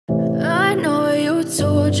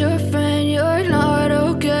told your friend you're not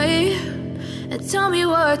okay? And tell me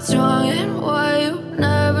what's wrong and why you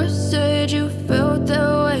never said you felt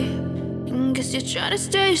that way. And guess you're trying to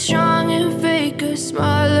stay strong and fake a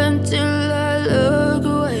smile until I look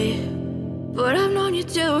away. But I've known you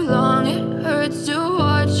too long, it hurts to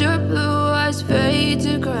watch your blue eyes fade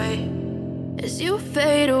to gray as you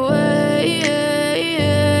fade away,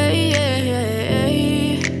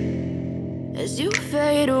 as you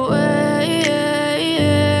fade away.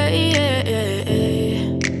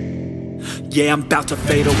 Yeah, I'm about to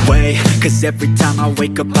fade away, cause every time I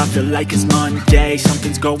wake up I feel like it's Monday.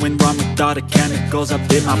 Something's going wrong with all the chemicals up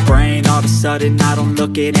in my brain. All of a sudden I don't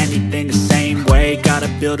look at anything the same way. Got a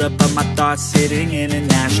buildup of my thoughts sitting in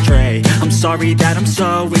an ashtray. I'm sorry that I'm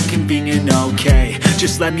so inconvenient, okay?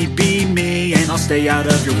 Just let me be me and I'll stay out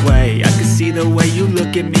of your way. I can see the way you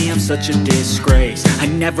look at me, I'm such a disgrace. I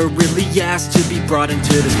never really asked to be brought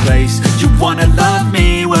into this place. You wanna love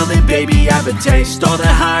me? Well then baby I have a taste. All the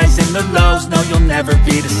highs and the lows, no, you'll never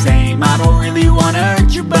be the same. I don't really wanna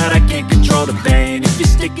hurt you, but I can't control the pain. If you're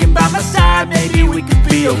sticking by my side, maybe we could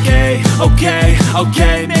be okay.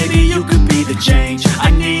 Okay, maybe you could be the change I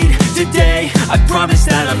need today. I promise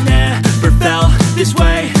that I've never felt this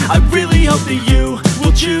way. I really hope that you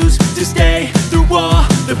will choose to stay through all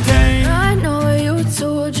the pain. I know you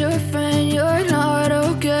told your friend you're not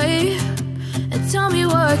okay. And tell me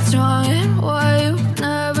what's wrong and why you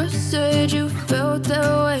never said you felt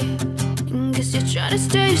that way. Guess you're trying to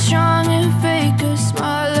stay strong and fake a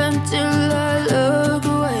smile until I look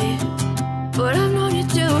away. But I've known you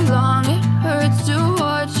too long, it hurts to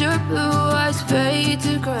watch your blue eyes fade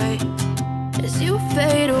to gray as you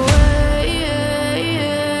fade away,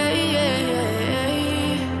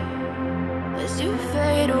 as you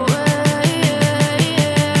fade away,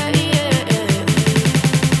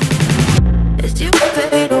 as you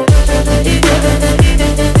fade away.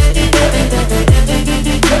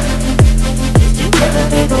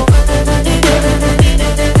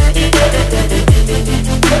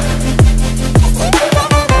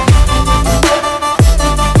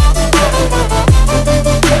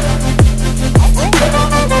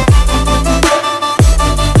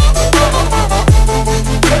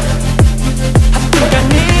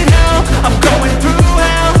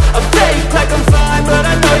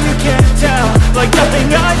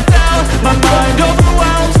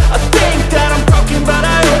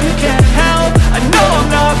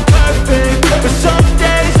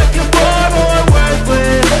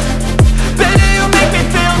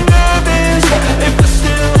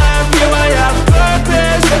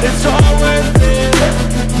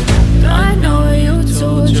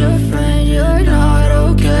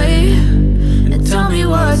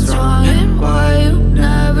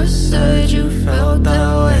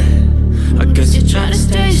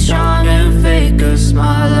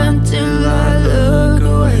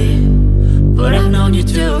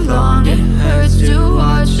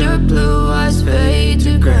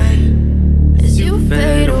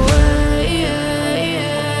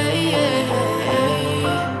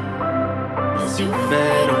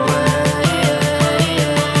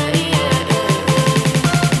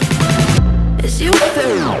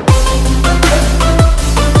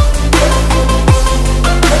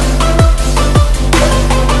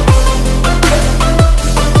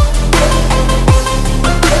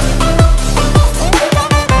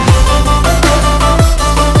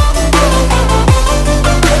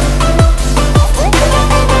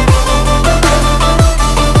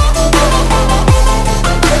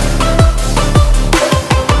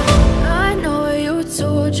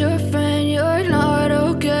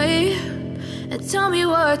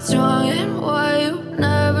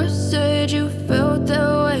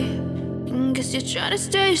 Trying to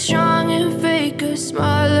stay strong and fake a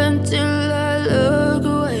smile until I look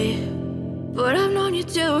away. But I've known you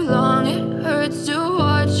too long, it hurts to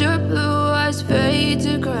watch your blue eyes fade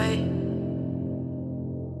to gray.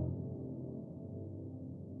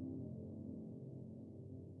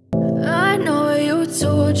 I know you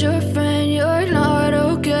told your friend you're not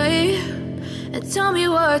okay. And tell me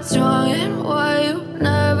what's wrong and why you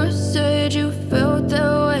never said you felt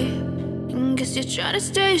that way. Guess you're trying to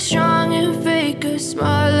stay strong and fake a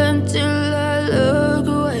smile until I look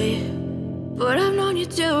away. But I've known you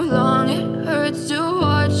too long, it hurts to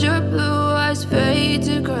watch your blue eyes fade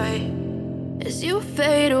to gray as you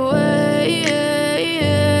fade away,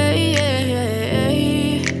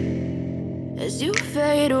 as you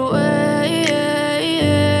fade away.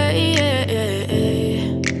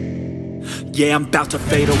 Yeah, I'm about to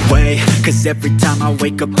fade away, cause every time I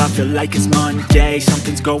wake up I feel like it's Monday.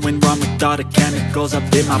 Something's going wrong with all the chemicals up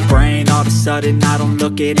in my brain. All of a sudden I don't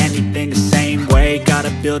look at anything the same way. Got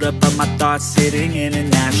got a buildup of my thoughts sitting in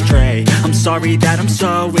an ashtray. I'm sorry that I'm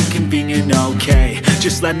so inconvenient, okay.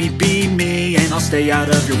 Just let me be me and I'll stay out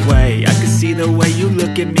of your way. I can see the way you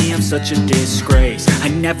look at me, I'm such a disgrace. I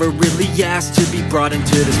never really asked to be brought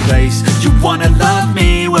into this place. You wanna love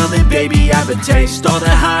me? Well then baby, I have a taste. All the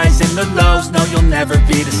highs and the lows, no you'll never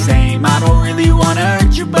be the same. I don't really wanna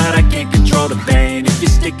hurt you, but I can't control the pain. If you're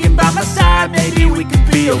sticking by my side, maybe we could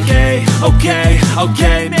be okay.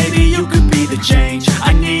 Okay, maybe you could be the change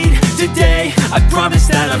I need today. I promise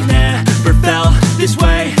that I've never felt this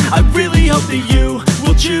way. I really hope that you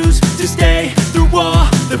will choose to stay through all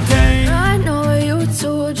the pain. I know you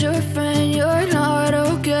told your friend you're not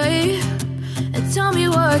okay, and tell me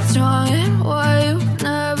what's wrong and why you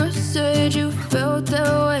never said you felt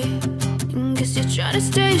that way. Guess you're trying to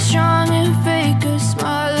stay strong and fake a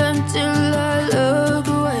smile until I look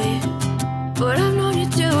away. But I've known you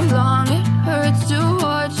too long, it hurts to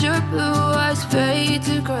watch your blue eyes fade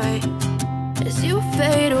to gray as you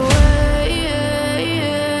fade away.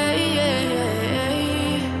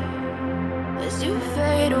 As you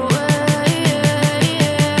fade away.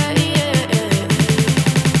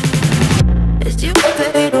 As you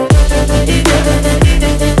fade away.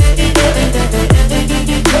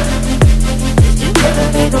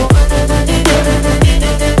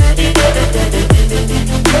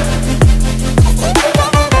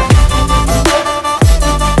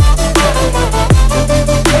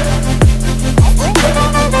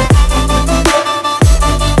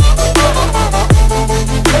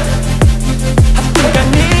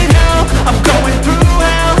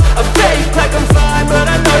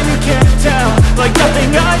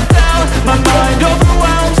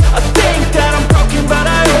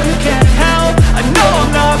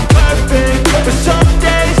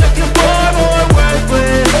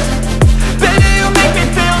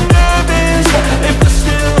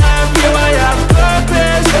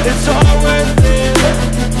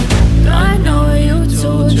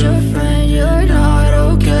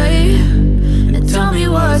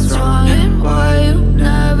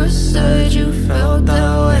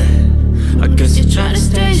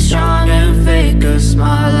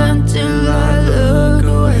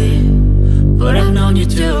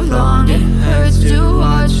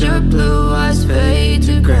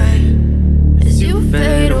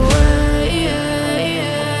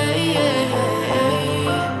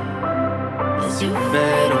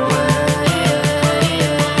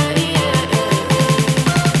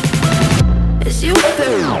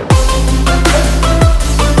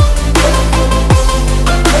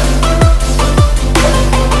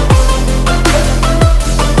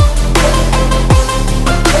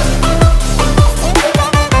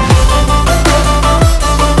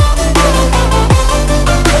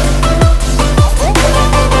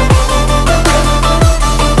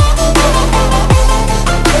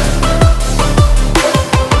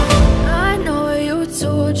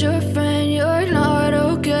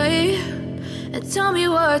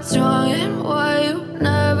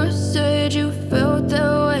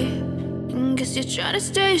 Trying to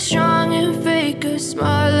stay strong and fake a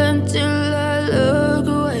smile until I look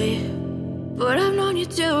away. But I've known you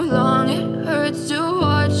too long, it hurts to